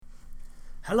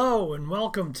Hello and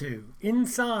welcome to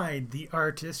Inside the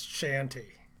Artist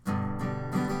Shanty.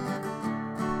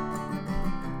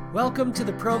 Welcome to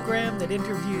the program that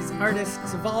interviews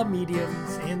artists of all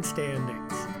mediums and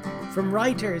standings. From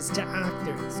writers to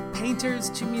actors, painters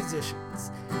to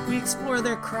musicians, we explore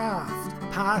their craft,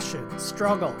 passion,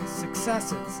 struggles,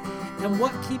 successes, and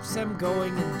what keeps them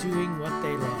going and doing what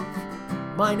they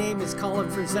love. My name is Colin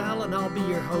Frizzell and I'll be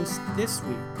your host this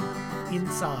week,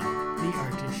 Inside the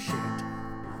Artist Shanty.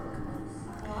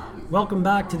 Welcome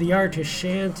back to the Artist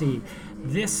Shanty.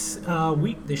 This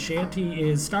week the shanty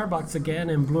is Starbucks again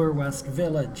in Bloor West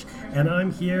Village, and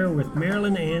I'm here with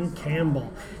Marilyn Ann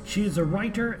Campbell. She is a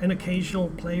writer and occasional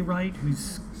playwright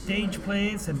whose stage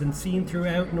plays have been seen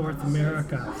throughout North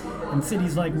America, in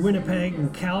cities like Winnipeg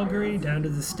and Calgary, down to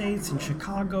the States in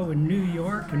Chicago and New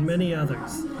York, and many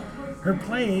others. Her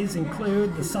plays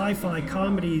include the sci-fi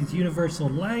comedies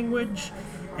Universal Language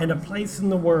and A Place in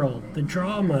the World, the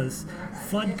dramas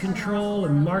Flood Control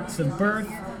and Marks of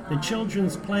Birth, the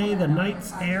children's play The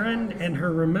Knight's Errand, and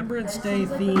her Remembrance Day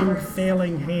themed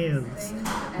Failing Hands,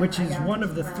 which is one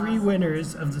of the three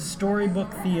winners of the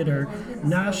Storybook Theatre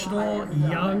National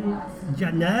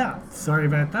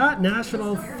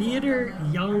Theatre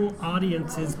Young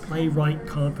Audiences Playwright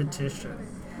Competition.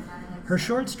 Her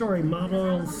short story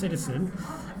Model Citizen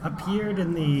appeared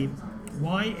in the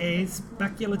YA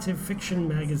speculative fiction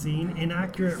magazine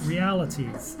Inaccurate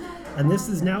Realities, and this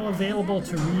is now available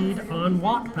to read on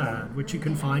Wattpad, which you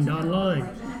can find online.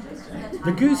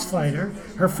 The Goose Fighter,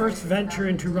 her first venture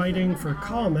into writing for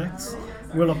comics,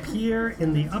 will appear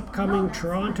in the upcoming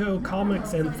Toronto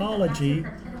Comics Anthology,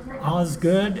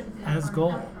 Osgood as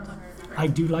Gold. I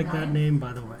do like that name,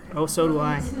 by the way. Oh, so do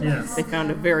I. Yes. They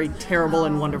found a very terrible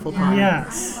and wonderful time.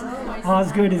 Yes.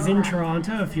 Osgood is in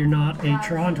Toronto, if you're not a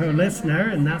Toronto listener,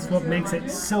 and that's what makes it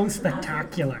so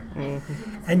spectacular.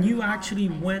 Mm-hmm. And you actually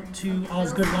went to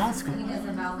Osgood Law School.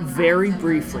 Very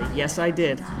briefly. Yes, I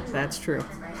did. That's true.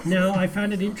 Now, I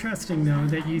found it interesting, though,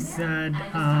 that you said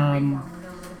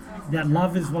that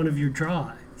love is one of your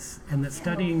drives, and that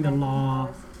studying the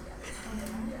law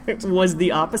was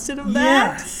the opposite of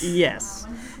that? Yes.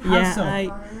 How so?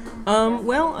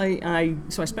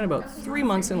 So I spent about 3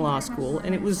 months in law school,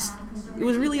 and it was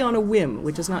really on a whim,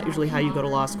 which is not usually how you go to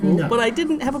law school. No. But I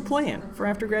didn't have a plan for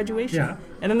after graduation. Yeah.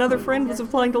 And another friend was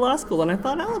applying to law school, and I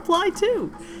thought, I'll apply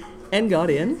too. And got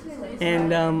in.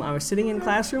 And I was sitting in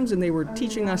classrooms, and they were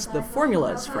teaching us the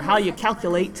formulas for how you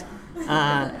calculate,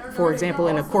 for example,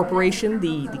 in a corporation,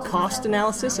 the cost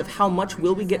analysis of how much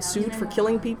will we get sued for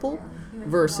killing people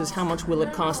versus how much will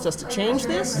it cost us to change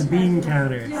this? The bean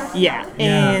counter. Yeah.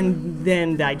 And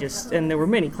then there were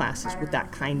many classes with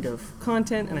that kind of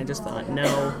content, and I just thought,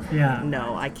 no,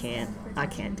 I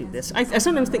can't do this. I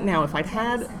sometimes think now, if I'd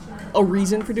had a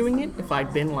reason for doing it, if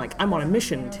I'd been like, I'm on a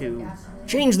mission to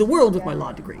change the world with my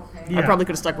law degree, I probably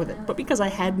could have stuck with it. But because I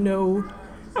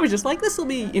was just like, this will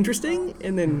be interesting,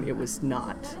 and then it was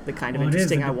not the kind of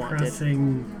interesting I wanted.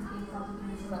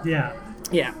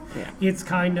 Yeah. It's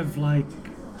kind of like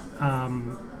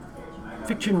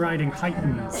fiction writing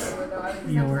heightens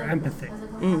your empathy.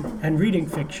 And reading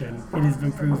fiction, it has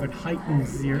been proven,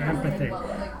 heightens your empathy.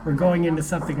 We're going into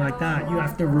something like that, you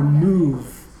have to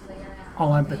remove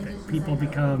all empathy. People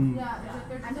become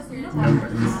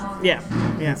numbers. Yeah.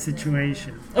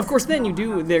 Situation. Of course, then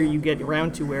you get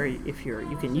around to where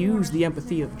you can use the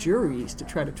empathy of juries to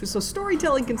try to. So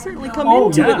storytelling can certainly come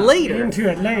into it later.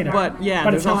 But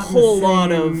there's a whole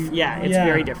lot of it's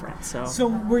very different. So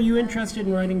were you interested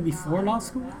in writing before law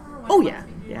school? Oh yeah.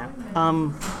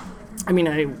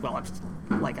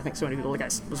 I think so many people. I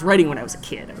was writing when I was a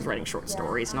kid. I was writing short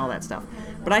stories and all that stuff.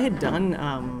 But I had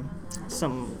done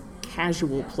some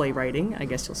casual playwriting, I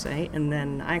guess you'll say, and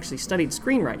then I actually studied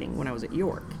screenwriting when I was at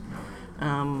York.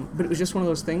 But it was just one of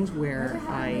those things where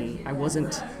I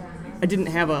didn't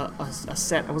have a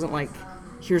set. I wasn't like,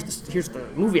 here's the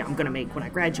movie I'm going to make when I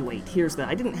graduate.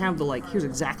 I didn't have here's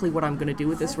exactly what I'm going to do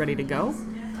with this ready to go.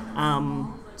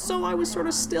 So I was sort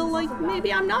of still like,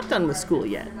 maybe I'm not done with school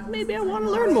yet. Maybe I want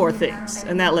to learn more things.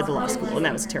 And that led to law school, and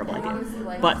that was a terrible idea.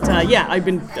 But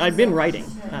I'd been writing.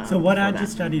 So what had you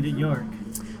studied at York?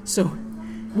 So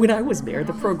when I was there,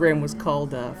 the program was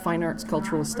called Fine Arts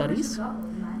Cultural Studies.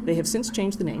 They have since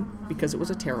changed the name because it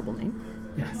was a terrible name.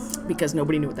 Yes. Because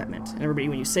nobody knew what that meant. And everybody,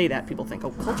 when you say that, people think,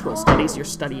 cultural studies, you're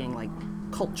studying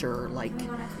culture,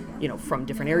 from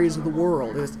different areas of the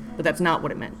world. But that's not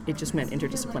what it meant. It just meant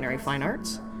interdisciplinary fine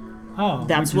arts. Oh,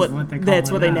 that's what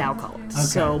they now call it. Okay.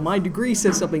 So my degree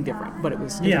says something different, but it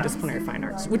was interdisciplinary fine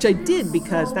arts, which I did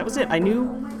because that was it. I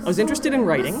knew I was interested in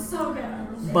writing,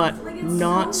 but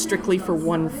not strictly for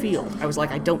one field. I was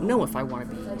like, I don't know if I want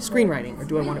to be screenwriting, or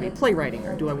do I want to be playwriting,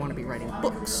 or do I want to be writing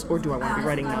books, or do I want to be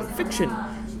writing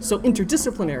nonfiction? So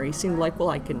interdisciplinary seemed like, well,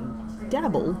 I can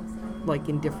dabble like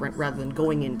in different, rather than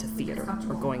going into theater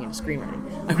or going into screenwriting.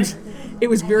 It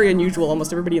was very unusual.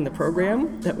 Almost everybody in the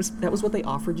program, that was what they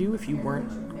offered you if you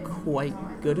weren't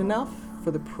quite good enough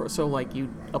for the so like you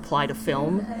apply to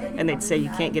film and they'd say you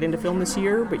can't get into film this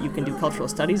year, but you can do cultural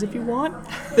studies if you want.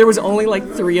 There was only like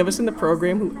 3 of us in the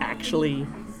program who actually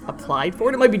applied for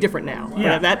it. It might be different now, but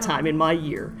at that time in my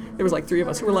year, there was like 3 of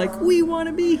us who were like, we want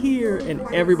to be here, and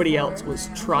everybody else was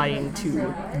trying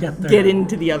to get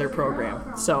into the other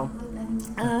program. So,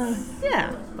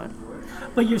 yeah,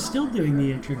 but you're still doing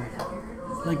the interview.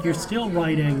 Like, you're still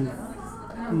writing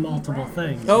multiple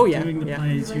things. Oh, you're yeah. doing the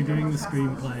plays, you're doing the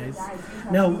screenplays.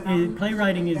 Now,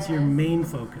 playwriting is your main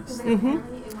focus. Mm-hmm.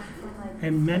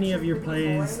 And many of your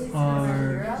plays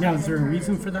are... Now, is there a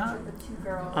reason for that?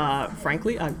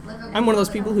 Frankly, I'm one of those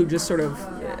people who just sort of...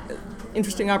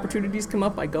 interesting opportunities come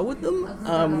up, I go with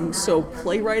them. So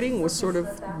playwriting was sort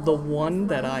of the one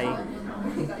that I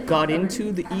got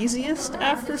into the easiest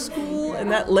after school,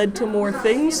 and that led to more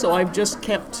things, so I've just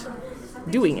kept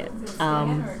doing it.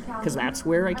 Because that's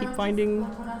where I keep finding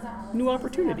new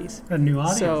opportunities. And new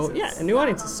audiences. So, yeah, and new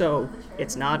audiences. So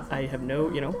it's not, I have no,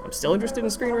 I'm still interested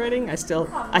in screenwriting.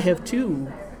 I have 2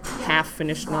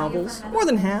 half-finished novels, more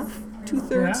than half.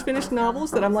 2/3 finished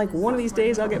novels that I'm like, one of these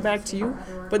days I'll get back to you,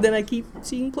 but then I keep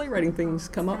seeing playwriting things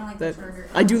come up that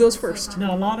I do those first.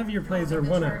 Now, a lot of your plays are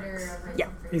one acts. Yeah.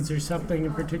 Is there something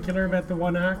in particular about the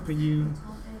one act that you...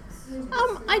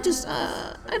 I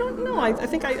don't know. I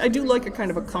think I do like a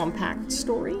kind of a compact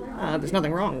story. There's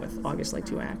nothing wrong with obviously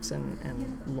 2 acts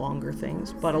and longer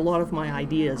things, but a lot of my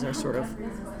ideas are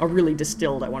really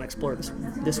distilled. I want to explore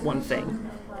this one thing.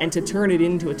 And to turn it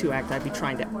into a 2-act,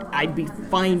 I'd be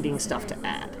finding stuff to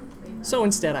add. So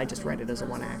instead, I just write it as a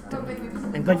 1-act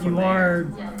and go But from you there. are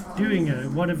doing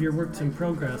it. One of your works in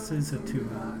progress is a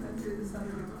 2-act.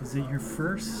 Is it your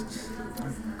first?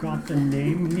 I've got the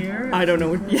name here. I don't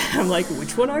know. Yeah, I'm like,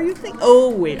 which one are you thinking? Oh,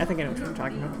 wait, I think I know what you're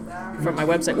talking about. From my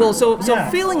website. Well, so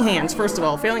Yeah. Failing Hands, first of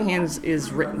all, Failing Hands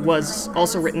was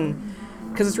also written...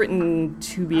 Because it's written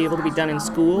to be able to be done in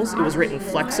schools, it was written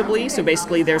flexibly. So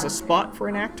basically, there's a spot for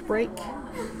an act break,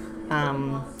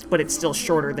 but it's still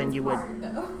shorter than you would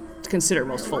consider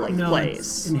most full-length plays.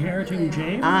 It's Inheriting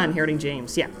James? Inheriting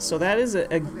James, yeah. So that is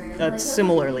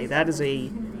similarly, that is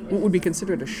what would be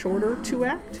considered a shorter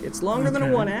 2-act. It's longer than a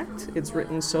 1-act. It's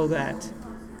written so that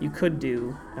you could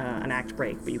do an act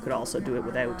break, but you could also do it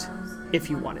without, if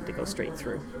you wanted to go straight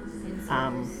through.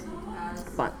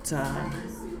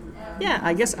 Yeah,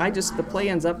 I guess the play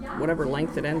ends up whatever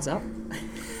length it ends up.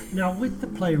 Now, with the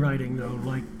playwriting, though,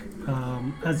 like,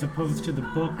 as opposed to the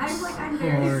books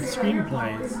or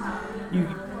screenplays,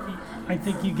 I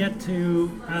think you get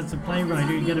to, as a playwright,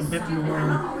 you get a bit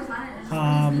more,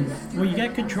 you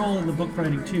get control in the book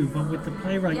writing too, but with the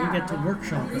playwright, you get to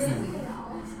workshop it more.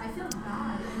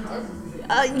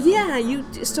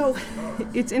 So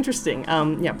it's interesting.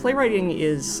 Playwriting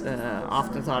is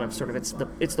often thought of sort of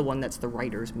it's the one that's the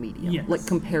writer's medium, Yes. like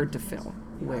compared to film,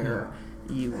 where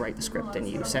you write the script and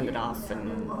you send it off,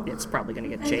 and it's probably going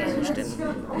to get changed, and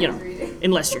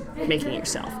unless you're making it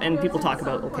yourself. And people talk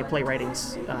about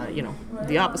playwriting's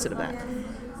the opposite of that.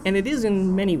 And it is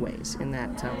in many ways, in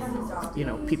that,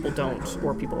 people don't,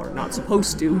 or people are not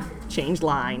supposed to, change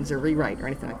lines or rewrite or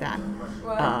anything like that.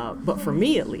 But for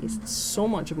me, at least, so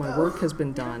much of my work has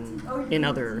been done in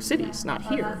other cities, not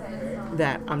here,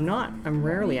 that I'm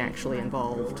rarely actually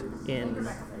involved in,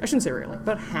 I shouldn't say rarely,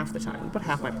 but half the time, but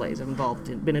half my plays have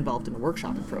been involved in the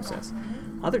workshopping process.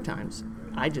 Other times,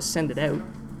 I just send it out,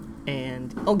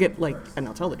 and I'll get and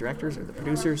I'll tell the directors or the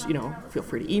producers, feel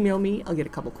free to email me. I'll get a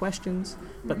couple questions,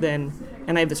 but then,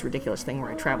 and I have this ridiculous thing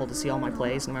where I travel to see all my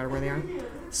plays no matter where they are.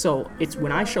 So it's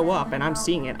when I show up and I'm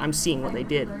seeing it, I'm seeing what they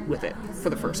did with it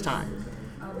for the first time.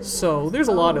 So there's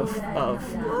a lot of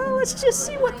let's just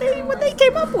see what they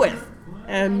came up with.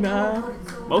 And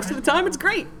most of the time, it's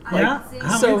great. I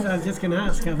was just going to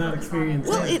ask how that experience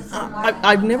is.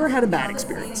 I've never had a bad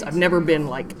experience. I've never been,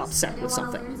 upset with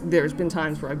something. There's been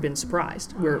times where I've been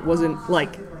surprised, where it wasn't,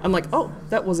 I'm like, oh,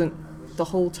 that wasn't, the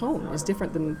whole tone is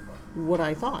different than what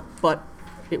I thought, but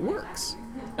it works.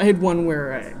 I had one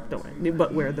where, the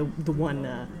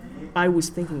one, I was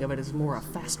thinking of it as more a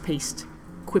fast-paced,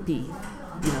 quippy,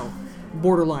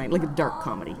 borderline, like a dark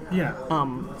comedy. Yeah.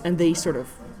 And they sort of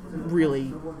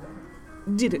really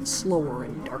did it slower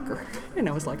and darker, and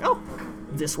I was like, oh,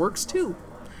 this works too.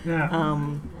 Yeah.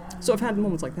 So I've had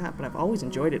moments like that, but I've always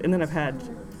enjoyed it. And then I've had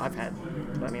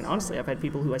honestly, I've had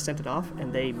people who I sent it off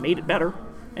and they made it better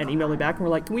and emailed me back and were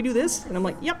like, can we do this? And I'm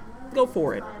like, yep, go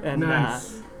for it. And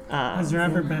Nice. Has there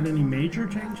ever been any major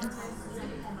changes?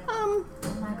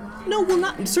 no,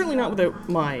 well, certainly not without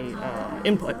my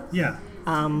input. Yeah.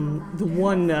 The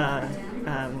one,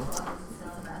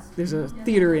 there's a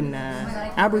theater in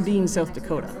Aberdeen, South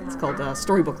Dakota. It's called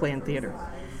Storybook Land Theater.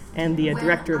 And the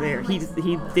director there,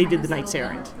 they did The Knights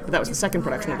Errant, but that was the second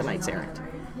production of The Knights Errant.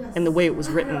 And the way it was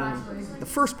written, the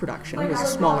first production was a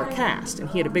smaller cast, and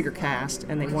he had a bigger cast,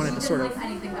 and they wanted to sort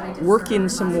of work in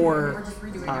some more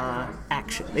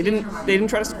action. They didn't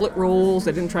try to split roles.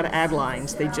 They didn't try to add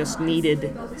lines. They just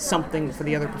needed something for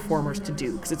the other performers to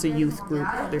do because it's a youth group.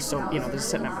 There's a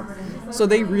set number. So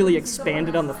they really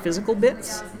expanded on the physical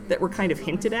bits that were kind of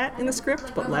hinted at in the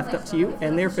script, but left up to you.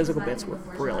 And their physical bits were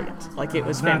brilliant. Like it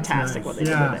was That's fantastic nice. what they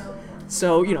did Yeah. with it.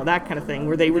 So, that kind of thing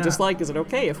where they were just Yeah. like, is it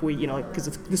okay if we, because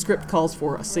the script calls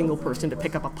for a single person to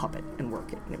pick up a puppet and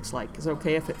work it. And it was like, is it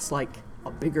okay if it's like a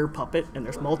bigger puppet and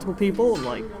there's multiple people? I'm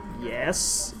like,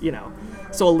 yes,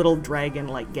 So a little dragon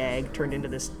like gag turned into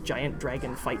this giant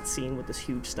dragon fight scene with this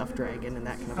huge stuffed dragon and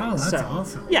that kind of thing. Oh, that's so,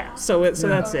 awesome. Yeah, so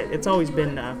that's it. It's always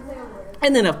been,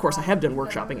 and then of course I have done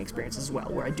workshopping experiences as well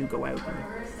where I do go out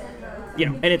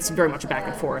and it's very much back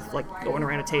and forth, like going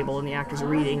around a table and the actors are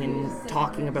reading and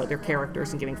talking about their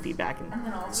characters and giving feedback, and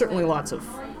certainly lots of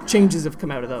changes have come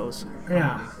out of those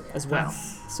Yeah. as well.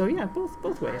 That's So yeah,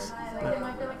 both ways. But,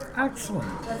 excellent.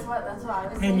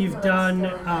 And you've done,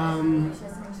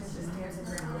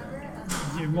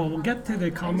 well, we'll get to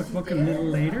the comic book a little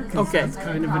later, because Okay. that's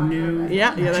kind of a new,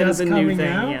 Yeah, that just is a new coming thing,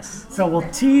 out. yes. So we'll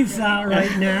tease that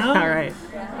right now. all right.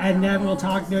 And then we'll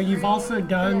talk, you've also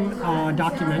done a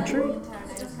documentary.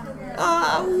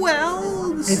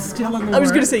 Well, It's still in the I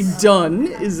was going to works. say done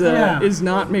Yeah. is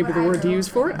not maybe the word to use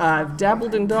for it. I've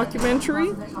dabbled in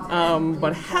documentary,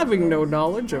 but having no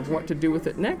knowledge of what to do with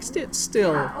it next, it's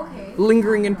still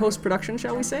lingering in post-production,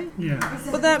 shall we say? Yeah.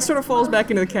 But that sort of falls back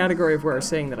into the category of where I was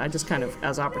saying that I just kind of,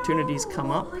 as opportunities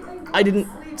come up, I didn't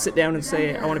sit down and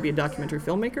say, I want to be a documentary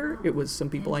filmmaker. It was some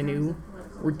people I knew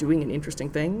were doing an interesting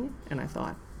thing, and I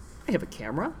thought, I have a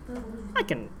camera.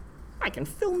 I can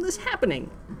film this happening.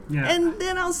 Yeah. And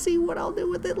then I'll see what I'll do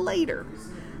with it later.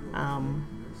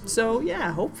 So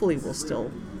yeah, hopefully we'll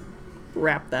still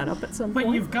wrap that up at some But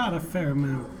point. you've got a fair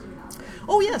amount.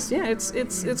 Oh yes, yeah,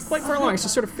 it's quite far along. It's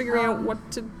just sort of figuring out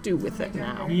what to do with it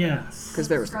now. Yes. Because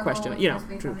there was the question, do we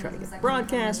try to get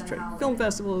broadcast, try to get film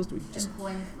festivals, do we just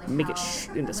make it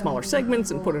into smaller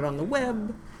segments and put it on the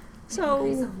web?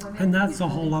 So, And that's a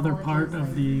whole other part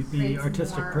of the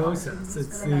artistic process.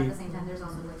 It's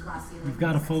you've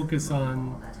got to focus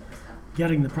on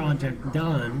getting the project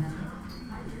done,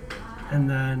 and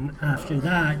then after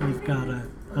that you've got to,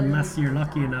 unless you're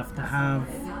lucky enough to have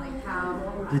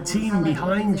the team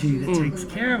behind you that takes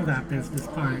care of that business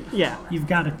part, Yeah. you've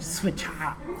got to switch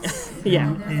hats.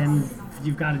 Yeah. And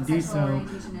you've got to do so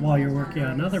while you're working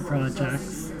on other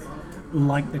projects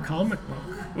like the comic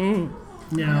book.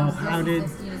 Now,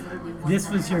 this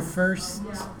was your first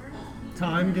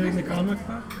time doing the comic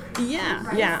book?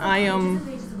 yeah, I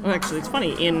well, actually, it's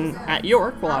funny. At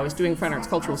York, while I was doing fine arts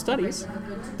cultural studies,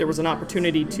 there was an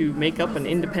opportunity to make up an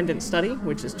independent study,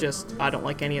 which is just, I don't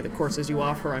like any of the courses you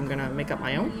offer, I'm going to make up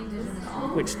my own,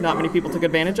 which not many people took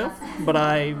advantage of. But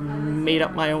I made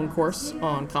up my own course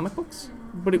on comic books,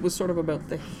 but it was sort of about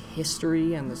the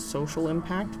history and the social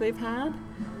impact they've had.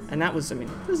 And that was,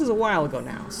 this is a while ago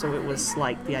now, so it was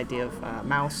like the idea of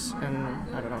Mouse, and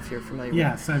I don't know if you're familiar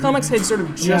Yes, with it. Comics had sort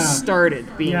of just started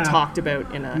being talked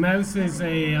about in a... Mouse is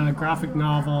a graphic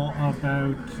novel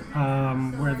about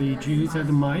where the Jews are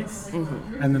the mice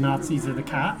and the Nazis are the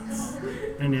cats.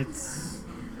 And it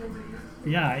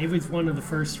was one of the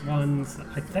first ones,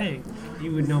 I think.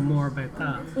 You would know more about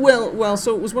that. Well,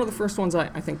 so it was one of the first ones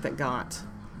I think that got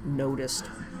noticed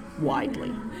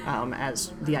widely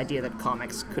as the idea that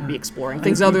comics could be exploring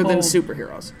things other than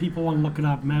superheroes. People want to look it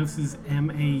up. Mouse is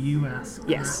M-A-U-S.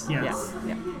 Yes. Yes.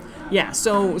 Yeah.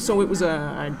 So it was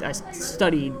I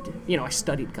studied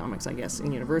comics, I guess,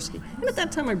 in university. And at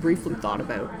that time I briefly thought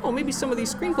about, maybe some of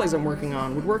these screenplays I'm working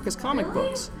on would work as comic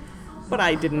books. But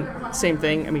I didn't, same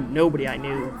thing, nobody I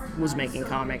knew was making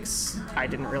comics. I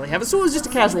didn't really have it, so it was just a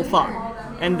casual thought.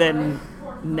 And then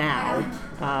now,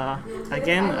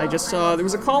 again, I just saw there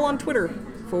was a call on Twitter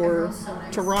for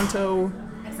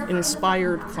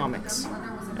Toronto-inspired comics.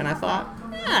 And I thought,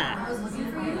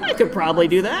 I could probably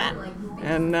do that.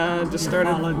 And just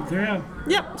started... Volunteer.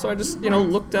 Yep, so I just,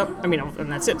 looked up,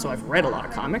 and that's it. So I've read a lot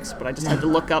of comics, but I just had to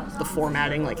look up the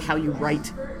formatting, like how you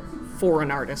write for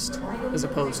an artist, as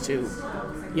opposed to,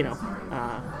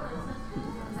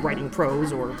 writing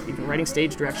prose or even writing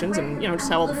stage directions, and just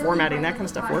how all the formatting, that kind of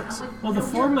stuff works. Well, the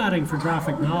formatting for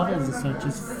graphic novels and such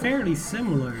is fairly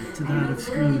similar to that of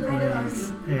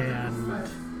screenplays and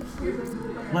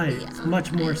plays,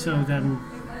 much more so than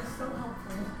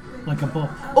like a book.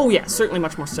 Oh yeah, certainly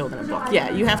much more so than a book. Yeah,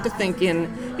 you have to think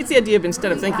in. It's the idea of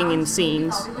instead of thinking in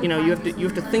scenes, you have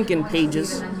to think in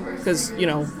pages, because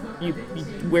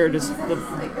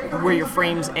where your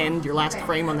frames end, your last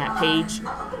frame on that page,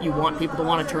 you want people to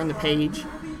want to turn the page.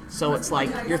 So it's like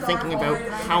you're thinking about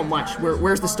how much,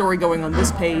 where's the story going on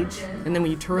this page, and then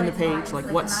when you turn the page, like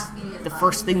what's the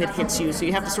first thing that hits you. So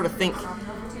you have to sort of think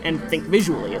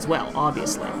visually as well,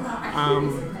 obviously.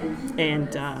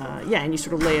 And you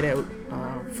sort of lay it out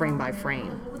frame by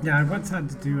frame. Yeah, I once had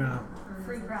to do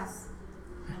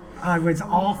I was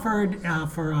offered I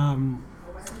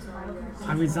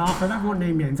won't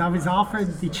name names. I was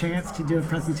offered the chance to do a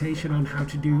presentation on how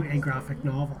to do a graphic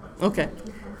novel. Okay.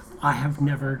 I have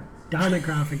never done a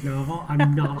graphic novel.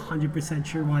 I'm not 100%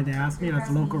 sure why they asked me. As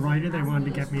a local writer, they wanted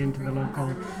to get me into the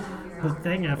local book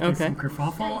thing after some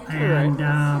kerfuffle. And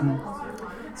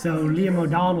so Liam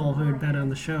O'Donnell, who had been on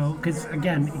the show, because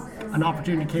again, an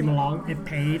opportunity came along, it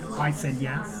paid, I said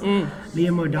yes.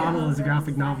 Liam O'Donnell is a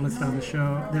graphic novelist on the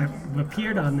show that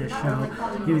appeared on this show.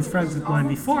 He was friends with mine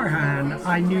beforehand.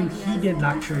 I knew he did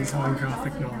lectures on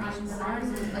graphic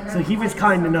novels. So he was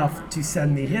kind enough to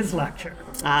send me his lecture,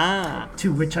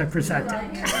 to which I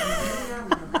presented.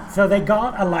 So they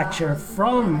got a lecture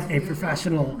from a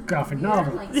professional graphic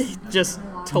novelist. Just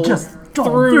told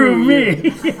through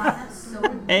me.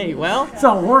 Hey, well.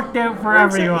 So it worked out for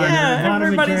everyone. Yeah,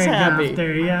 everybody's happy.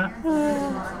 After,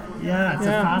 yeah, it's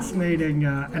a fascinating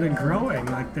and a growing.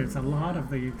 Like there's a lot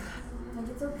of the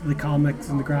comics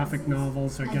and the graphic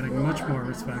novels are getting much more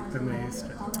respect than they used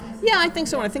to. Yeah, I think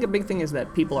so. And I think a big thing is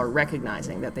that people are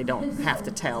recognizing that they don't have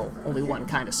to tell only one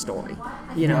kind of story.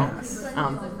 Yes.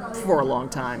 For a long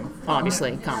time,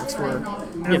 obviously, comics were.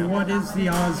 And what is the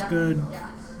Osgood?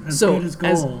 As good as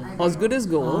gold. Osgood as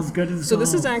gold. Osgood as so gold.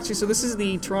 this is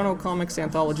the Toronto Comics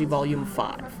Anthology Volume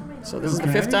 5. So this is the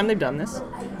 5th time they've done this.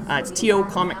 It's TO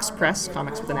Comics Press,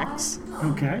 comics with an X.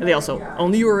 Okay. They also own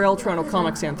the URL Toronto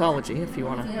Comics Anthology if you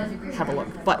want to have a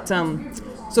look. But so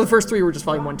the first 3 were just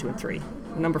Volume 1, 2, and 3.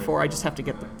 Number 4, I just have to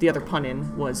get the other pun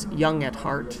in, was Young at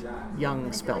Heart.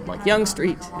 Young spelled like Young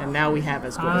Street, and now we have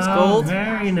As Good as Gold.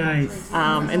 Very nice.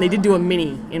 And they did do a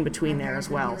mini in between there as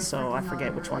well, so I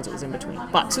forget which ones it was in between.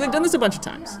 But so they've done this a bunch of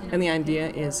times, and the idea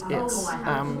is it's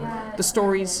the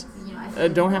stories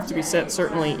don't have to be set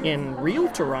certainly in real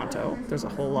Toronto. There's a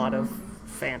whole lot of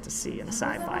fantasy and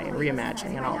sci-fi and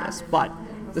reimagining and all this, but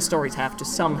the stories have to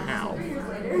somehow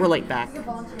relate back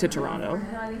to Toronto,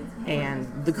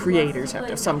 and the creators have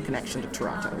to have some connection to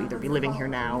Toronto, either be living here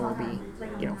now or be,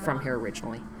 from here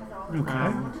originally.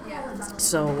 Okay.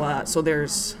 So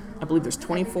there's, I believe there's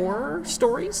 24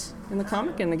 stories in the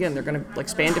comic, and again, they're going to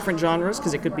span different genres,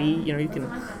 because it could be, you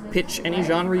can pitch any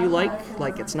genre you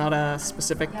like it's not a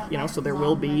specific, so there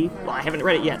will be, well, I haven't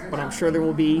read it yet, but I'm sure there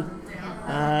will be,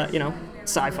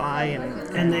 sci-fi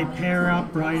and they pair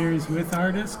up writers with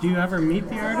artists. Do you ever meet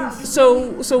the artists?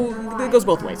 So it goes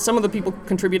both ways. Some of the people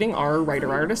contributing are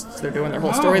writer artists. They're doing their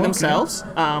whole story themselves.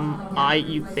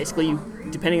 You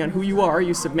depending on who you are,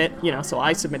 you submit. So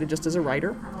I submitted just as a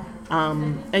writer.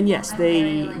 And yes,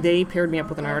 they paired me up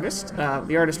with an artist.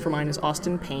 The artist for mine is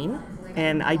Austin Payne,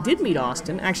 and I did meet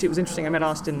Austin. Actually, it was interesting. I met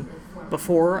Austin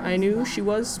before I knew she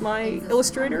was my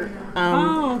illustrator,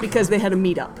 because they had a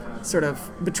meetup, sort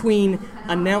of between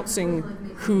announcing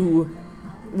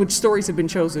which stories had been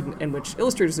chosen and which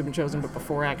illustrators had been chosen, but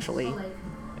before actually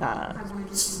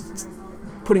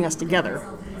putting us together.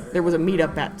 There was a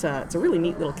meetup at it's a really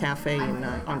neat little cafe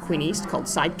on Queen East called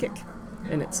Sidekick,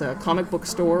 and it's a comic book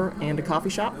store and a coffee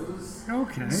shop.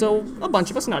 Okay. So a bunch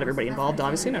of us, not everybody involved,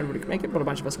 obviously, not everybody could make it, but a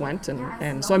bunch of us went,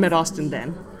 and so I met Austin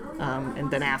then,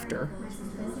 and then after.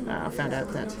 Found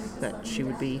out that she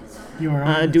would be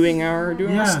doing our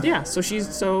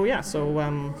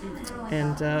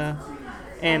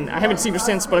and I haven't seen her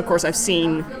since, but of course I've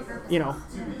seen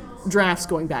drafts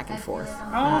going back and forth.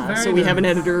 So we have an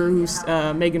editor who's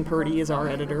Megan Purdy is our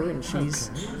editor, and she's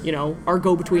our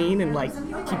go-between and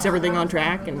keeps everything on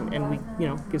track, and we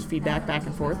gives feedback back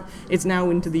and forth. It's now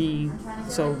into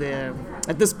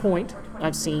at this point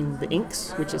I've seen the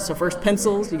inks, which is first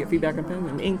pencils, you get feedback on pen,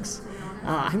 and inks.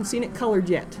 I haven't seen it colored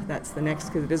yet. That's the next,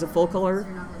 because it is a full color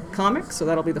comic, so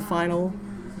that'll be the final.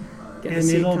 And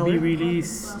it'll be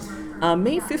released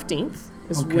May 15th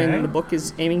is when the book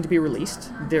is aiming to be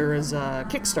released. There is a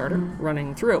Kickstarter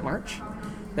running throughout March,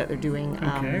 that they're doing.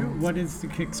 Okay, what is the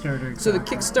Kickstarter exactly? So the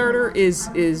Kickstarter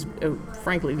is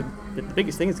frankly, the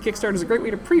biggest thing is the Kickstarter is a great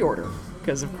way to pre-order,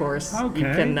 because of course you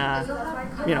can,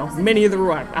 many of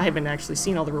the I haven't actually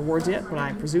seen all the rewards yet, but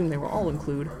I presume they will all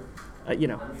include,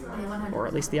 or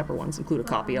at least the upper ones include a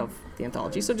copy of the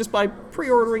anthology. So just by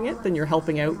pre-ordering it, then you're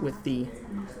helping out with the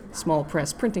small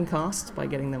press printing costs by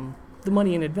getting them the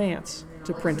money in advance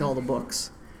to print all the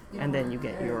books, and then you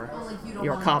get your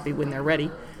copy when they're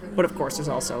ready. But of course, there's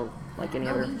also, like any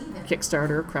other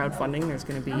Kickstarter crowdfunding, there's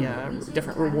going to be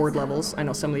different reward levels. I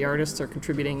know some of the artists are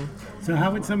contributing. So how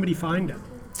would somebody find it?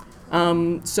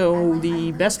 So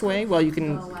the best way, well, you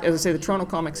can, as I say, the Toronto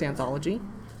Comics Anthology.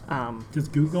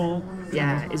 Just Google?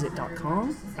 Yeah, is it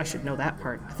 .com? I should know that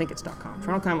part. I think it's .com.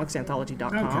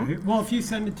 TorontoComicsAnthology.com. Okay. Well, if you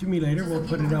send it to me later, we'll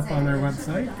put it up on our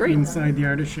website. Great.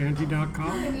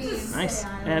 InsideTheArtistShanty.com. Nice.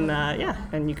 And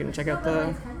and you can check out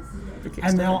the Kickstarter.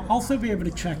 And they'll also be able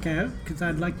to check out, because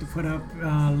I'd like to put up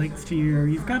links to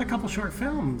you've got a couple short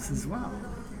films as well.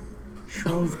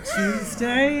 Shrove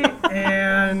Tuesday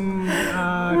and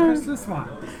Christmas one.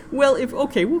 Well,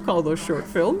 we'll call those short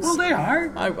films. Well, they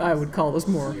are. I would call those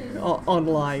more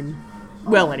online.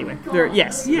 Well, anyway,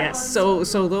 yes. So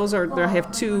those are. I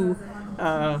have two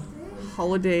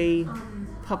holiday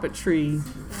puppetry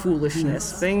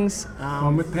foolishness things.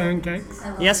 One with pancakes.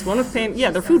 Yes, one with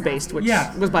they're food based, which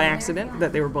was by accident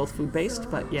that they were both food based.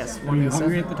 But yes, Were you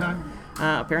hungry at the time?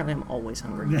 Apparently, I'm always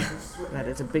hungry. That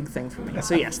is a big thing for me.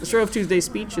 So yes, the Shrove Tuesday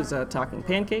speech is a talking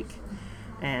pancake.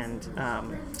 And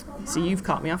see, you've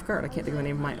caught me off guard. I can't think of the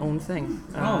name of my own thing.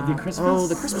 The Christmas. Oh,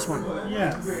 the Christmas one.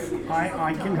 Yes,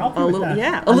 I can help you with that.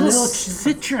 Yeah, a little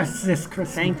citrus this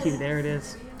Christmas. Thank you. There it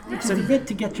is. It's a bit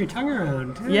to get your tongue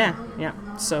around. Too. Yeah.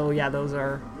 So yeah, those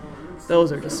are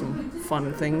just some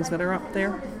fun things that are up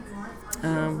there.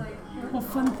 Well,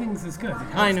 fun things is good. It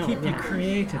helps I know. Keep you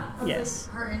creative. Yes.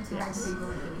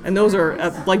 And those are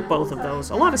like both of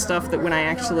those. A lot of stuff that when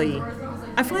I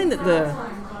find that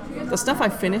the stuff I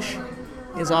finish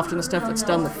is often the stuff that's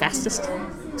done the fastest.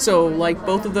 So, like,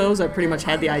 both of those, I pretty much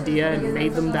had the idea and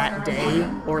made them that day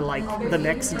or, like, the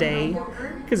next day,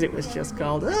 because it was just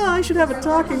called, I should have a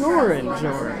talking orange,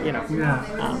 or,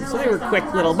 Yeah. So they were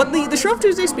quick little. But the Shrove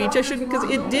Tuesday speech, I shouldn't, because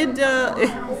it did,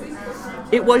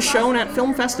 it was shown at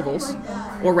film festivals,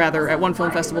 or rather, at one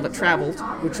film festival that traveled,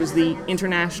 which was the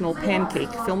International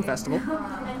Pancake Film Festival,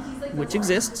 which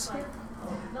exists.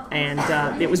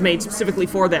 And it was made specifically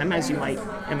for them, as you might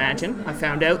imagine. I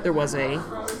found out there was a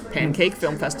pancake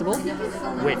film festival,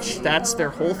 which that's their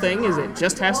whole thing, is it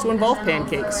just has to involve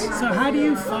pancakes. So how do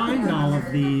you find all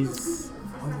of these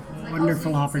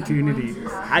wonderful opportunities?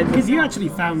 Because you actually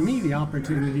found me the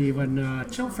opportunity when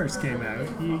Chill first came out.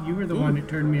 You were the one that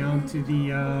turned me on to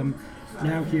the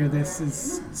now here this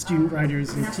is student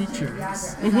writers and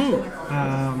teachers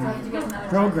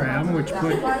program, which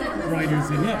put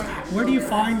writers in it. Where do you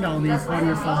find all these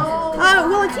wonderful?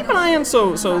 Well, I keep an eye on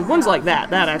so ones like that.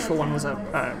 That actual one was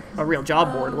a real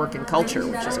job board, Work in Culture,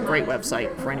 which is a great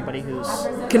website for anybody who's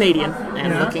Canadian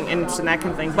and looking interested in that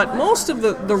kind of thing. But most of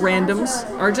the randoms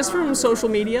are just from social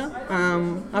media.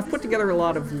 I've put together a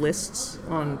lot of lists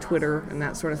on Twitter and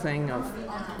that sort of thing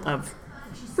of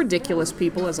ridiculous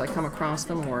people as I come across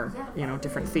them, or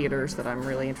different theaters that I'm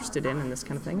really interested in this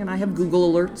kind of thing. And I have Google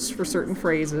alerts for certain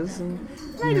phrases, and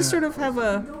I just sort of have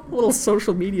a little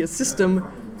social media system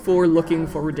for looking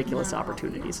for ridiculous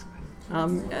opportunities.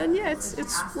 And yeah,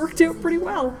 it's worked out pretty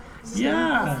well. So.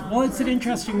 Yeah, well, it's an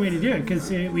interesting way to do it,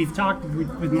 because we've talked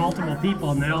with multiple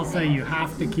people, and they all say you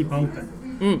have to keep open.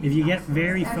 If you get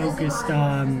very focused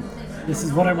on, this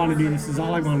is what I want to do, this is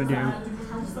all I want to do,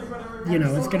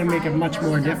 it's going to make it much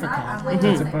more difficult,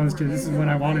 as opposed to, this is what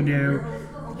I want to do,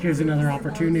 here's another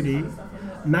opportunity.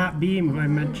 Matt Beam, who I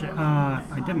mentioned,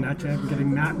 I didn't actually, I'm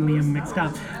getting Matt and Liam mixed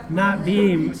up. Matt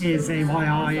Beam is a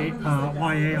YA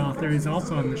author, he's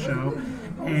also on the show,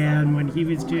 and when he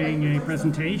was doing a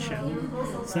presentation,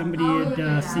 somebody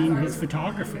had seen his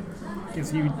photography, because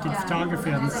he did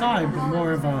photography on the side, but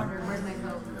more of a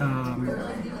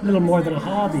little more than a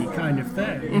hobby kind of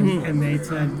thing. And they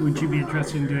said, would you be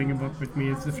interested in doing a book with me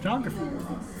as a photographer?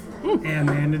 And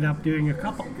they ended up doing a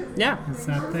couple. Yeah. It's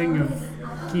that thing of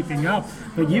keeping up.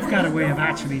 But you've got a way of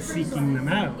actually seeking them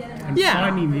out and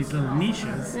finding these little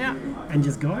niches and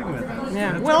just going with it.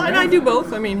 Yeah. That's well, great. and I do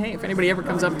both. I mean, hey, if anybody ever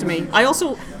comes up to me, I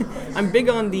also, I'm big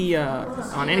on the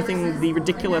on anything, the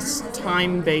ridiculous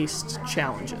time-based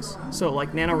challenges. So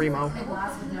like NaNoWriMo,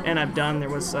 and there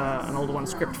was an old one,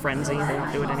 Script Frenzy. They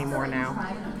don't do it anymore now.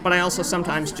 But I also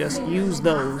sometimes just use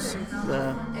those.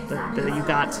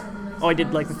 I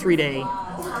did like the 3-day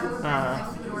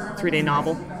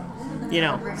novel.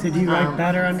 So do you write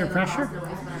better under pressure?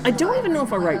 I don't even know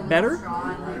if I write better.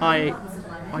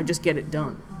 I just get it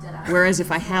done. Whereas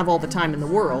if I have all the time in the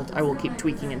world, I will keep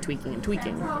tweaking and tweaking and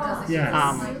tweaking. Yes.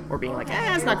 Or being like,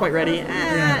 it's not quite ready.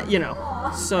 You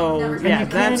know. So And yeah, you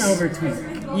that's can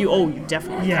over-tweak. you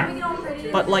definitely. Yeah.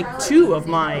 But like two of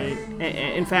my,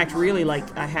 in fact, really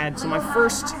like I had, so my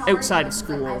first outside of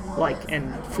school, like,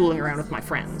 and fooling around with my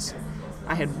friends,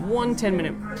 I had one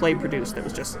 10-minute play produced that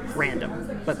was just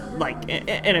random. But like,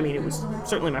 and I mean, it was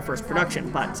certainly my first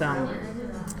production, but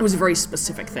it was a very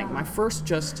specific thing. My first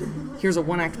just, here's a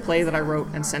one-act play that I wrote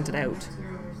and sent it out,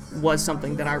 was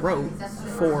something that I wrote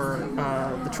for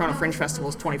the Toronto Fringe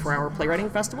Festival's 24-hour playwriting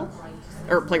festival,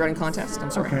 or playwriting contest,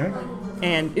 I'm sorry. Okay.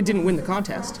 And it didn't win the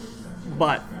contest,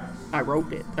 but I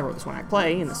wrote it. I wrote this one-act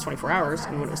play in this 24 hours,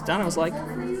 and when it was done, I was like,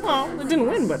 well, it didn't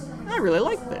win, but I really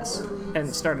like this.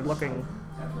 And started looking,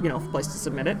 for a place to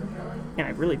submit it. And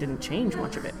I really didn't change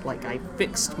much of it. Like, I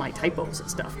fixed my typos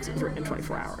and stuff because it was written in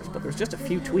 24 hours, but there's just a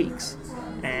few tweaks.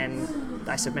 And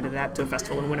I submitted that to a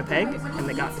festival in Winnipeg, and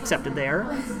they got accepted there.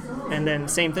 And then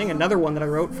same thing, another one that I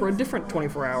wrote for a different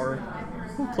 24-hour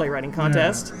playwriting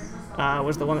contest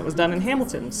was the one that was done in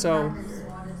Hamilton. So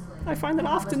I find that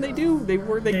often they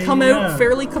come out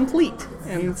fairly complete,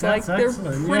 and it's like they're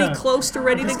pretty close to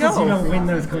ready to Because you go. don't win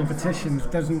those competitions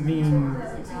doesn't mean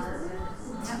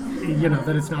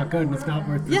that it's not good and it's not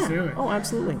worth pursuing. Yeah. Oh,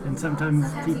 absolutely. And sometimes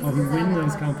people who win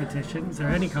those competitions, or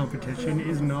any competition,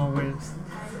 isn't always,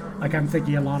 like, I'm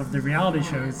thinking a lot of the reality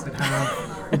shows that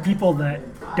have the people that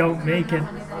don't make it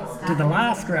to the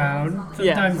last round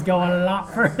sometimes go a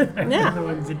lot further than the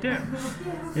ones that do.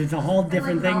 It's a whole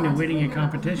different thing to winning a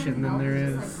competition than there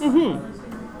is.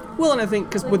 Well, and I think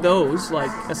because with those,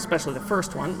 like, especially the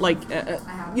first one, like,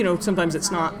 sometimes it's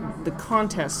not the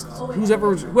contest,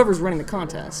 whoever's running the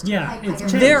contest. Yeah,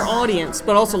 it's their audience,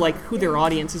 but also like who their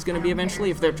audience is going to be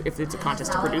eventually. If it's a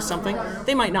contest to produce something,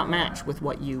 they might not match with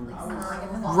what you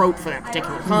wrote for that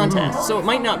particular contest. So it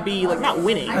might not be like not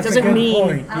winning. That's doesn't a good mean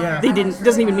point, yeah. they didn't.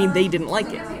 Doesn't even mean they didn't like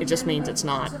it. It just means it's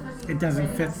not It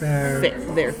doesn't fit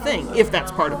their thing. If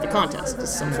that's part of the contest,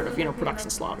 it's some sort of production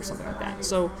slot or something like that.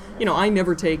 So I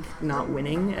never take not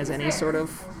winning as any sort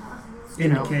of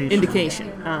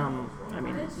indication.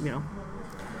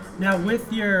 Now,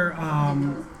 with your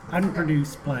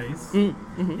unproduced plays,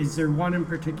 is there one in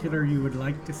particular you would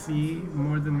like to see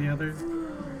more than the others?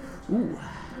 Ooh.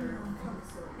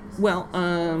 Well,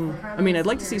 I'd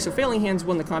like to see. So, Failing Hands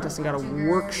won the contest and got a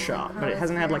workshop, but it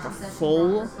hasn't had like a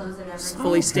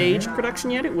fully staged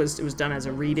production yet. It was done as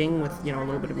a reading with a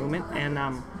little bit of movement,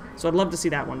 and so I'd love to see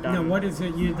that one done. Now, what is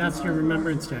it? That's your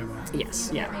Remembrance Day one. Yes,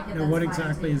 yeah. Now, what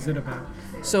exactly is it about?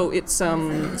 So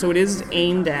it is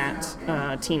aimed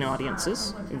at teen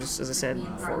audiences. Just as I said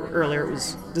earlier, it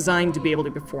was designed to be able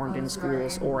to be performed in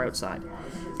schools or outside.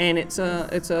 And it's a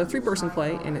 3-person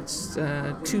play, and it's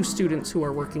 2 students who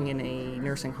are working in a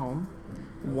nursing home,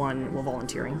 one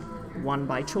volunteering, one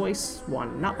by choice,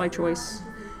 one not by choice.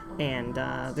 And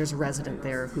there's a resident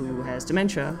there who has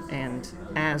dementia, and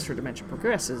as her dementia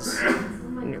progresses,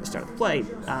 near the start of the play,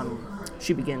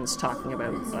 she begins talking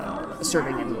about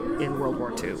serving in World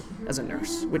War II as a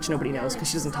nurse, which nobody knows because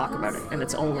she doesn't talk about it. And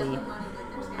it's only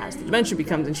as the dementia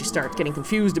becomes, and she starts getting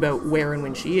confused about where and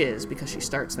when she is, because she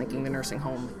starts thinking the nursing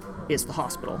home is the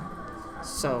hospital.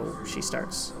 So she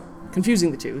starts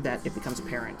confusing the two, that it becomes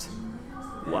apparent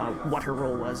what her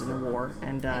role was in the war,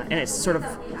 and it's sort of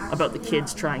about the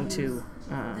kids trying to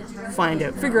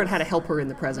figure out how to help her in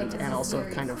the present, and also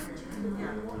kind of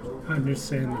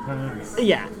understand the past.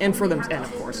 Yeah, and for them, and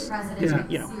of course,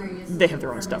 they have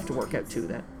their own stuff to work out too.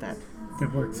 That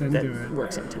works into it.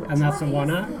 Works into it. And that's a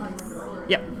one-act.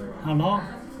 Yep. How long?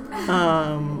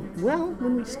 Well,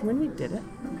 when we did it,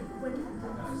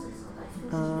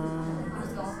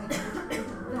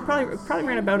 probably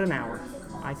ran about an hour,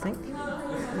 I think.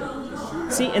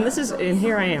 See, and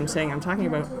here I am saying I'm talking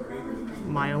about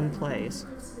my own plays.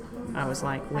 I was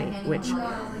like, wait, which?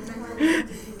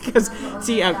 Because,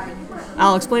 see,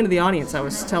 I'll explain to the audience. I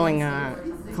was telling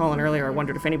Colin earlier, I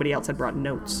wondered if anybody else had brought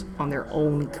notes on their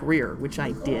own career, which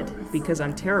I did, because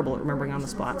I'm terrible at remembering on the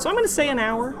spot. So I'm going to say an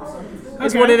hour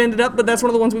is what it ended up, but that's one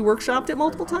of the ones we workshopped it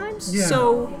multiple times. Yeah.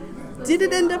 So did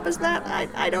it end up as that?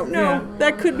 I don't know. Yeah.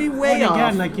 That could be way off.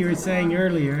 Again, like you were saying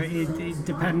earlier, it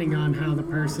depending on how the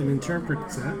person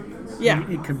interprets it,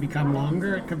 it could become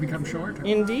longer, it could become shorter.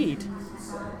 Indeed.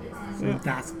 So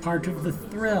that's part of the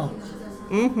thrill.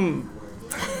 Mm-hmm.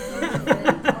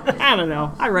 I don't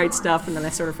know. I write stuff and then I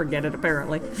sort of forget it,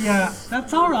 apparently. Yeah,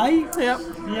 that's all right. Yep.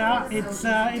 Yeah, it's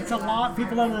a lot.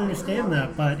 People don't understand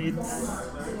that, but it's,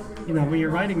 when you're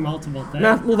writing multiple things.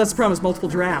 Well, that's the problem, is multiple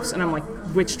drafts. And I'm like,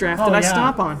 which draft did I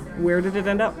stop on? Where did it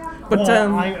end up? But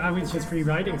well, I was just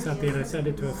rewriting something and I sent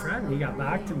it to a friend. He got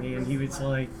back to me and he was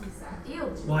like,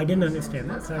 well, I didn't understand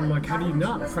this. And I'm like, how do you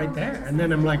not? It's right there. And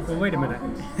then I'm like, well, wait a minute.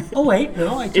 Oh, wait,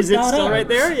 no, I took is it that still out. right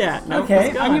there? Yeah. No, Okay,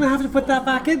 it's I'm gone. going to have to put that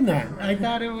back in then. I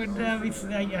thought it would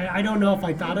I don't know if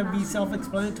I thought it'd be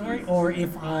self-explanatory or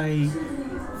if I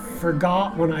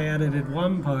forgot when I edited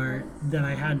one part that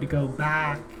I had to go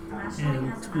back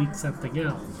and tweak something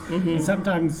else. And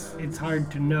sometimes it's hard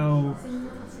to know.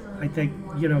 I think,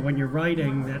 when you're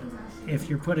writing that if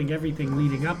you're putting everything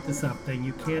leading up to something,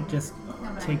 you can't just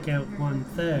take out one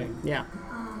thing Yeah.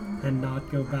 and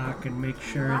not go back and make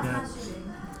sure that.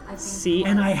 See,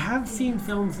 And I have seen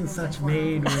films and such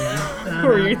made where,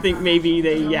 where you think maybe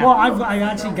they, yeah. well, I've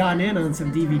actually gone in on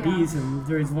some DVDs, and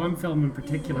there's one film in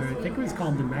particular. I think it was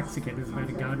called The Mexican. It was about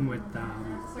a gun with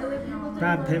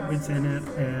Brad Pitt was in it.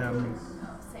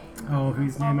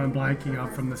 Whose name I'm blanking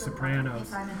on from The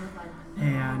Sopranos.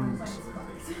 And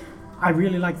I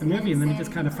really liked the movie, and then it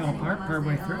just kind of fell apart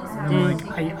partway through. And I'm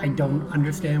like, I don't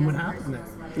understand what happened there.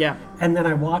 Yeah. And then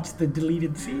I watched the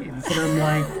deleted scenes, and I'm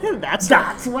like,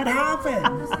 That's what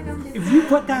happened. If you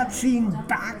put that scene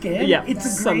back in, Yeah, it's a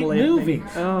great suddenly it movie.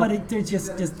 makes- oh. But it there's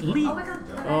just leak.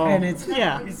 Oh, And it's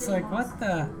yeah. it's like, what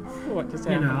the... What just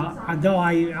You happened? know, though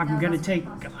I'm going to take...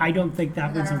 I don't think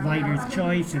that was a writer's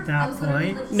choice at that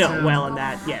point. No, so- well, and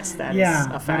that, yes, that is Yeah, a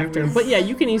but it factor. was- But yeah,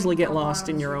 you can easily get lost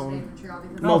in your own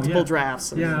multiple yeah.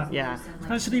 drafts. And, Yeah. Yeah.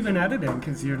 Especially when editing,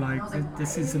 because you're like,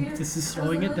 this is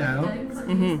slowing it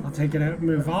down. I'll take it out and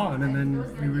move on, and then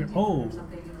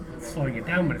it's slowing it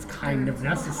down, but it's kind of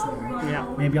necessary. Yeah.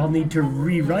 Maybe I'll need to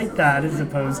rewrite that as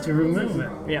opposed to remove it.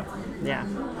 Yeah. Yeah.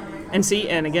 And see,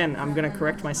 and again, I'm going to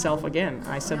correct myself again.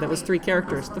 I said that was 3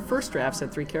 characters. The first draft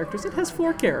said 3 characters. It has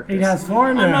 4 characters. It has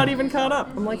 4 now. I'm not even caught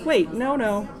up. I'm like, wait,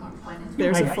 no.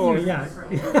 There's a 4. Yeah.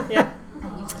 Yeah.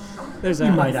 There's a.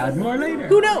 You might add more later.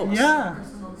 Who knows? Yeah.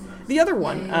 The other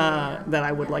one that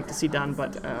I would like to see done,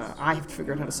 but I have to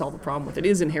figure out how to solve the problem with it,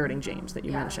 is Inheriting James that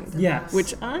you mentioned. Yes.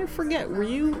 Which I forget. Were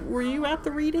you at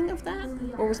the reading of that,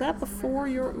 or was that before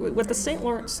your with the St.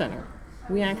 Lawrence Center?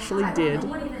 We actually did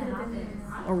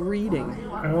a reading.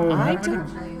 Oh,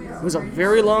 It was a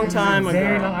very long time ago.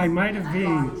 I might have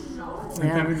been.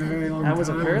 Yeah. That was a very long time ago. That was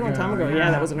a very long time ago.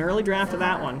 Yeah, that was an early draft of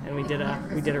that one, and we did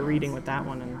a reading with that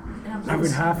one, and I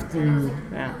would have to.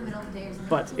 yeah.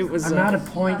 But it was. I'm at a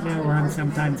point now where I'm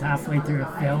sometimes halfway through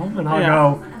a film, and I'll Yeah.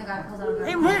 go,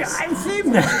 hey, wait, I've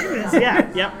seen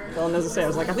that. yeah. Well, and as I say, I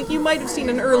was like, I think you might have seen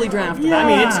an early draft of that. I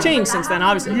mean, it's Yeah. changed since then,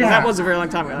 obviously, because Yeah. that was a very long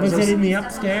time ago. Was it in the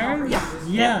upstairs? Yeah.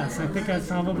 Yes, I think I was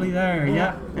probably there.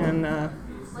 Yeah. And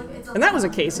that was a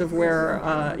case of where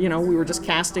we were just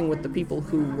casting with the people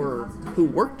who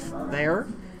worked there.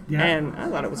 Yeah. And I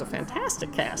thought it was a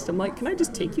fantastic cast. I'm like, can I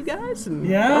just take you guys and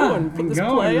Yeah, go and put and this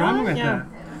go play and run on? with Yeah. it.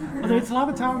 Well, there's a lot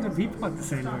of talented people at the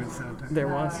St. Lawrence Center. There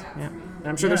was, yeah. And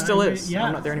I'm sure Yeah, there still and is. yeah.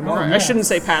 I'm not there anymore. Oh, I yeah. shouldn't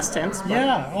say past tense, but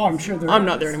Yeah, I'm sure there I'm is.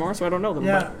 not there anymore, so I don't know them.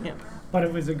 Yeah. But, yeah. But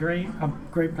it was a great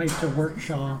place to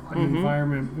workshop an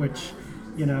environment which,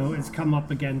 has come up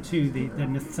again too, the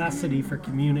necessity for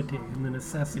community and the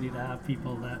necessity to have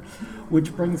people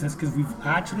which brings us, because we've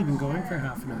actually been going for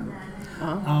half an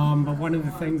hour. But one of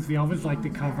the things we always like to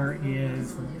cover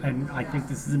is, and I think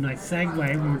this is a nice segue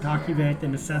when we're talking about the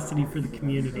necessity for the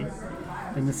community,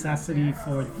 the necessity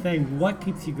for the thing, what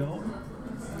keeps you going?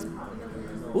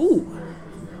 Ooh.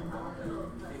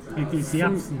 Like there's the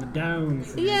ups and the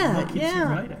downs. And Yeah, what keeps you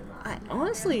writing?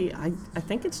 Honestly, I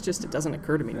think it's just it doesn't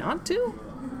occur to me not to.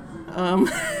 I'm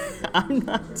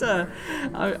not.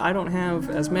 I don't have,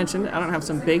 as mentioned, I don't have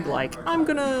some big I'm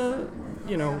gonna,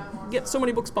 get so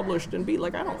many books published and be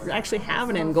like. I don't actually have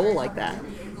an end goal like that.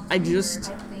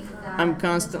 I'm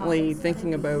constantly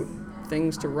thinking about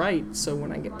things to write. So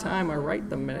when I get time, I write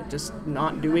them, and just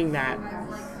not doing that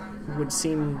would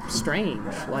seem strange.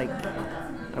 Like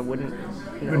I wouldn't.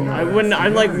 I wouldn't.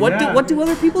 I'm like, what do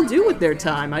other people do with their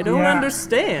time? I don't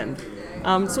understand.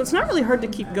 So it's not really hard to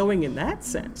keep going in that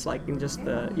sense. Like in just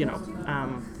the,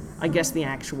 I guess the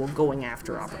actual going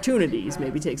after opportunities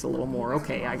maybe takes a little more.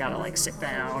 Okay, I gotta sit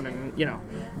down and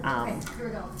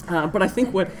But I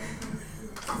think what.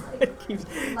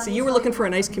 So you were looking for a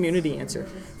nice community answer.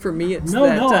 For me, it's No,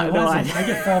 that. I wasn't. I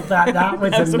just felt that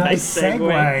was That's a nice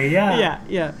segue. Yeah.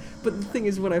 Yeah. But the thing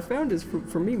is, what I found is,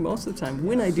 for me, most of the time,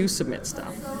 when I do submit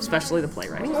stuff, especially the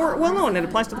playwriting, and it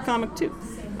applies to the comic too,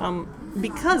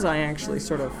 because I actually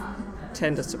sort of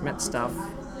tend to submit stuff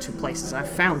to places I've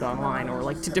found online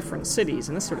or to different cities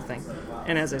and this sort of thing.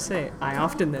 And as I say, I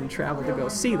often then travel to go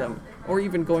see them, or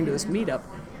even going to this meetup.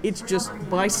 It's just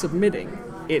by submitting,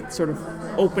 it sort of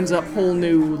opens up whole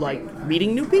new, like,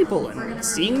 meeting new people and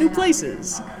seeing new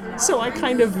places. So I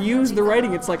kind of use the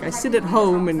writing. It's like I sit at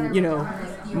home and,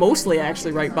 mostly I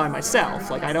actually write by myself.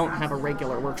 Like, I don't have a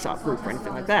regular workshop group or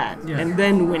anything like that. Yeah. And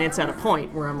then when it's at a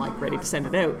point where I'm, like, ready to send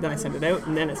it out, then I send it out,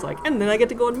 and then it's like, and then I get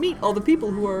to go and meet all the people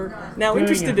who are now Doing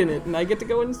interested it. in it, and I get to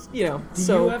go and, Do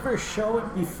you ever show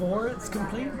it before it's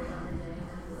complete?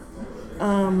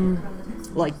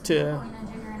 like to,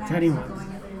 To anyone?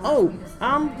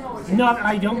 Not,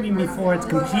 I don't mean before it's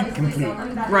complete.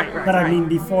 right, But I right. mean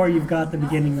before you've got the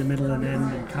beginning, the middle, and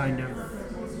end, and kind of.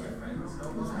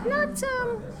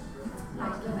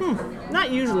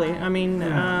 Not usually. I mean,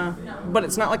 Yeah. but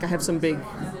it's not like I have some big,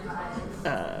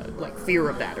 like, fear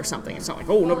of that or something. It's not like,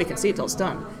 oh, nobody can see it till it's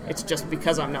done. It's just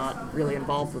because I'm not really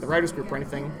involved with the writers group or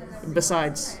anything.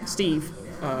 Besides Steve,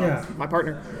 Yeah. my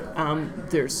partner,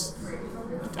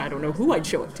 I don't know who I'd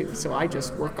show it to. So I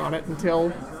just work on it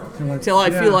until I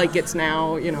Yeah. feel like it's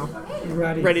now,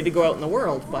 Ready. ready to go out in the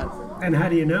world. But And how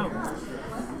do you know?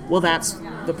 well, that's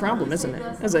the problem, isn't it?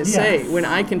 As I say, when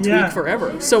I can tweak Yeah.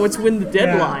 forever. So it's when the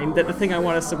deadline that the thing I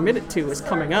want to submit it to is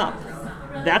coming up.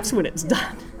 That's when it's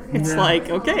done. It's Yeah. like,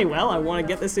 okay, well, I want to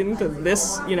get this into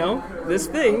this, this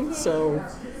thing. So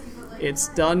it's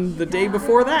done the day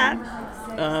before that.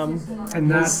 And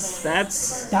that's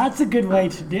a good way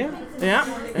to do it. Yeah.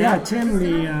 Yeah, Tim,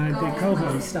 the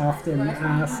co-host, often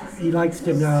asks, he likes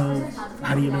to know,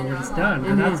 how do you know when it's done?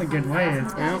 And that's a good way.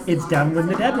 Yeah. It's done when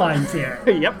the deadline's here.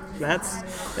 Yep.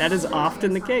 That is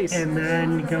often the case. And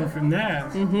then you go from there.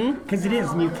 Because it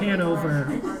is, and you can't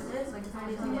overdo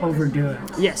it.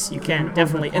 Yes, you can,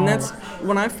 definitely. And that's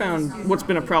when I found what's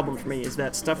been a problem for me is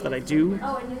that stuff that I do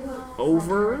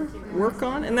over work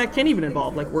on, and that can even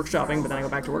involve like workshopping, but then I go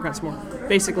back to work on some more.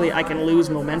 Basically, I can lose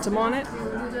momentum on it,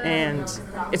 and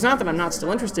it's not that I'm not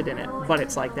still interested in it, but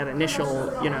it's like that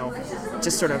initial,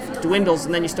 just sort of dwindles,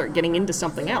 and then you start getting into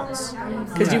something else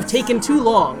because you've taken too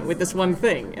long with this one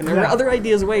thing, and there were Yeah. other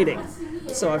ideas waiting.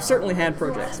 So I've certainly had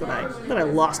projects that I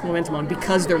lost momentum on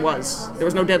because there was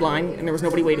no deadline and there was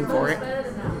nobody waiting for it.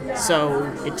 So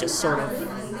it just sort of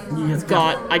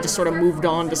I just sort of moved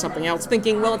on to something else,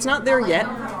 thinking, well, it's not there yet,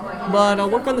 but I'll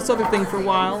work on this other thing for a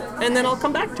while and then I'll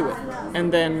come back to it.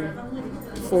 And then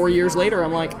 4 years later,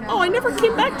 I'm like, oh, I never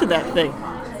came back to that thing.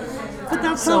 But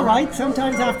that's all right.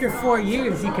 Sometimes after 4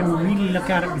 years, you can really look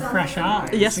at it with fresh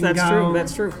eyes. Yes, and that's go, true.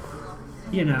 That's true.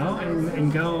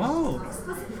 And go, oh.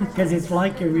 Because it's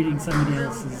like you're reading somebody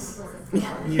else's.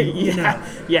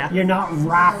 You're not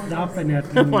wrapped up in it.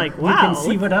 And Like, you wow. can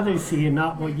see what others see and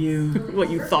not what you. What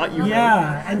you thought you were.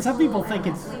 Yeah, and some people think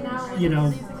it's,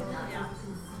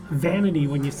 vanity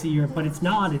when you see but it's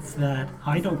not. It's that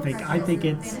I think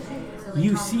it's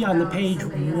you see on the page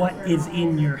what is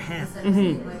in your head,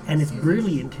 and it's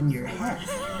brilliant in your head.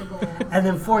 And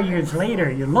then 4 years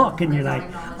later, you look and you're like,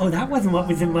 oh, that wasn't what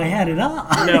was in my head at all.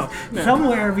 No.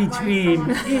 Somewhere between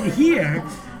in here,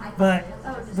 but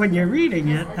when you're reading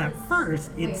it at first,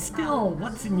 it's still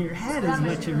what's in your head is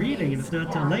what you're reading, and it's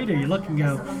not till later you look and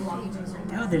go,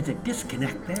 oh, there's a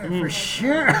disconnect there for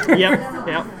sure.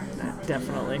 Yep,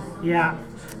 definitely. Yeah.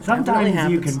 Definitely Sometimes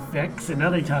you happens. can fix, and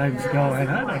other times go, and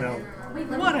I don't know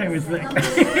what I was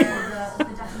thinking.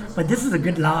 But this is a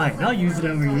good line. I'll use it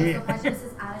over here.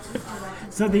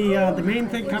 So the main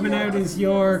thing coming out is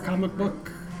your comic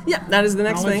book. Yeah, that is the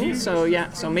next Technology?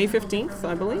 thing. So May 15th,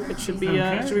 I believe it should be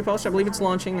Okay. published. I believe it's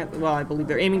launching I believe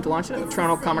they're aiming to launch it at the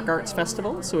Toronto Comic Arts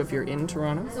Festival. So if you're in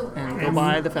Toronto and go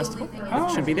by the festival,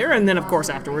 it should be there. And then of course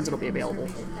afterwards it'll be available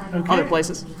other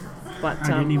places. But I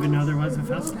didn't even know there was a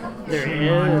festival. there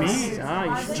Shame on is. me.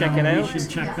 You should check it You out. should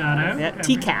check that out. Yeah,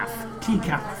 TCAF.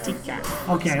 TCAF. TCAF.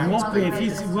 Okay, and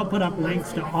we'll put up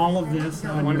links to all of this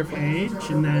on Wonderful. your page,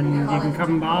 and then you can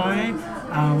come by.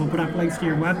 We'll put up links to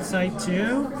your website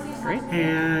too. Great.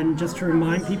 And just to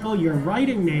remind people, your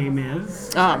writing name is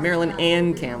Marilyn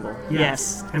Ann Campbell.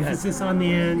 Yes. Emphasis on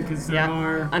the end because there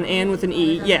are. An Ann with an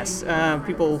E. Yes.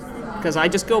 People. Because I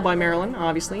just go by Marilyn,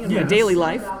 obviously, in my Yes. daily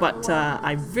life. But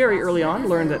I very early on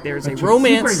learned that there's a Your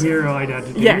romance. superhero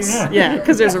identity. Yes, yeah,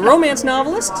 because there's a romance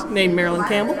novelist named Marilyn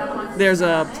Campbell. There's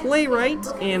a playwright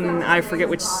in, I forget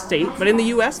which state, but in the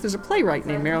U.S. there's a playwright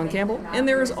named Marilyn Campbell. And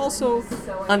there is also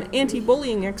an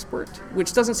anti-bullying expert,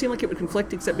 which doesn't seem like it would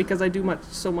conflict except because I do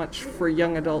so much for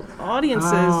young adult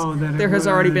audiences. Oh, that it there has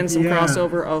already been some would, yeah.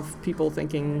 crossover of people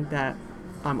thinking that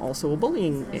I'm also a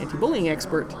anti-bullying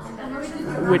expert,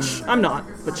 which I'm not,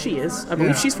 but she is. I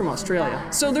believe Yeah. she's from Australia.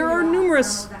 So there are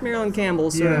numerous Marilyn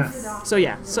Campbells. Yes.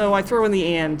 So I throw in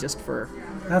the "and" just for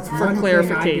That's for one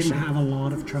clarification. thing I didn't have a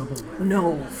lot of have trouble with.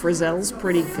 No, Frizzell's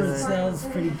pretty good. Frizzell's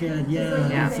pretty good, yeah.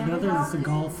 Yeah. There's a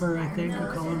golfer, I think,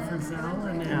 Colin Frizzell,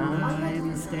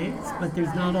 in the States, but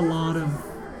there's not a lot of...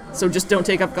 So just don't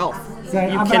take up golf. So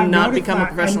You I've cannot noticed become a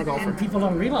that, professional and golfer. And people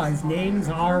don't realize names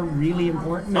are really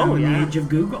important now in yeah. the age of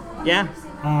Google. Yeah.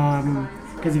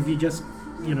 Because if you just,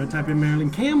 type in Marilyn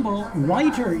Campbell,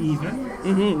 writer even, No,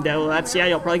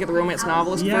 you'll probably get the romance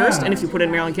novelist Yeah. first, and if you put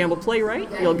in Marilyn Campbell playwright,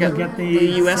 you'll get, you'll get the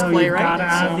U.S. so playwright. You've got to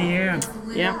add so- the end.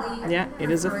 Yeah, it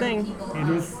is a thing. It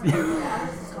is.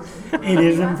 It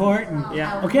is important.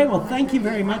 Yeah. Okay, well, thank you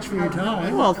very much for your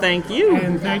time. Well, thank you.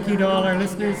 And thank you to all our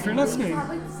listeners for listening.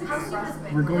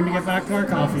 We're going to get back to our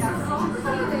coffee now.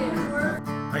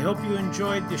 I hope you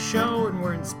enjoyed the show and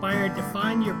were inspired to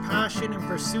find your passion and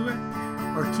pursue it,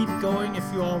 or keep going if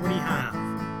you already have.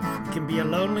 It can be a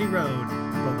lonely road,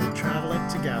 but we'll travel it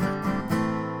together.